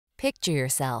Picture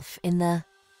yourself in the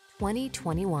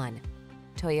 2021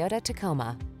 Toyota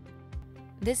Tacoma.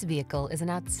 This vehicle is an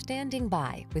outstanding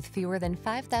buy with fewer than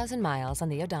 5,000 miles on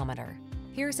the odometer.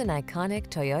 Here's an iconic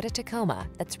Toyota Tacoma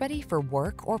that's ready for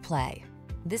work or play.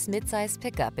 This midsize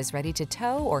pickup is ready to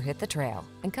tow or hit the trail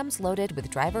and comes loaded with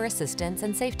driver assistance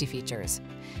and safety features.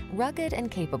 Rugged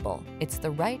and capable, it's the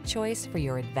right choice for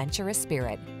your adventurous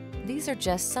spirit. These are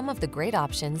just some of the great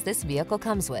options this vehicle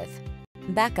comes with: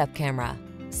 backup camera,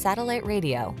 satellite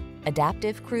radio,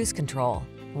 adaptive cruise control,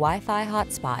 Wi-Fi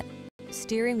hotspot,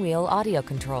 steering wheel audio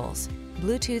controls,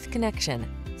 Bluetooth connection,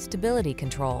 stability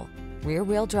control,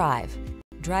 rear-wheel drive,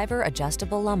 driver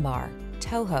adjustable lumbar,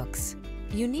 tow hooks.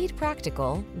 You need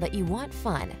practical, but you want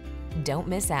fun. Don't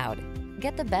miss out.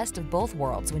 Get the best of both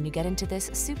worlds when you get into this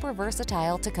super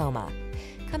versatile Tacoma.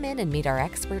 Come in and meet our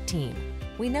expert team.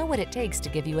 We know what it takes to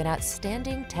give you an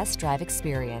outstanding test drive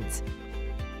experience.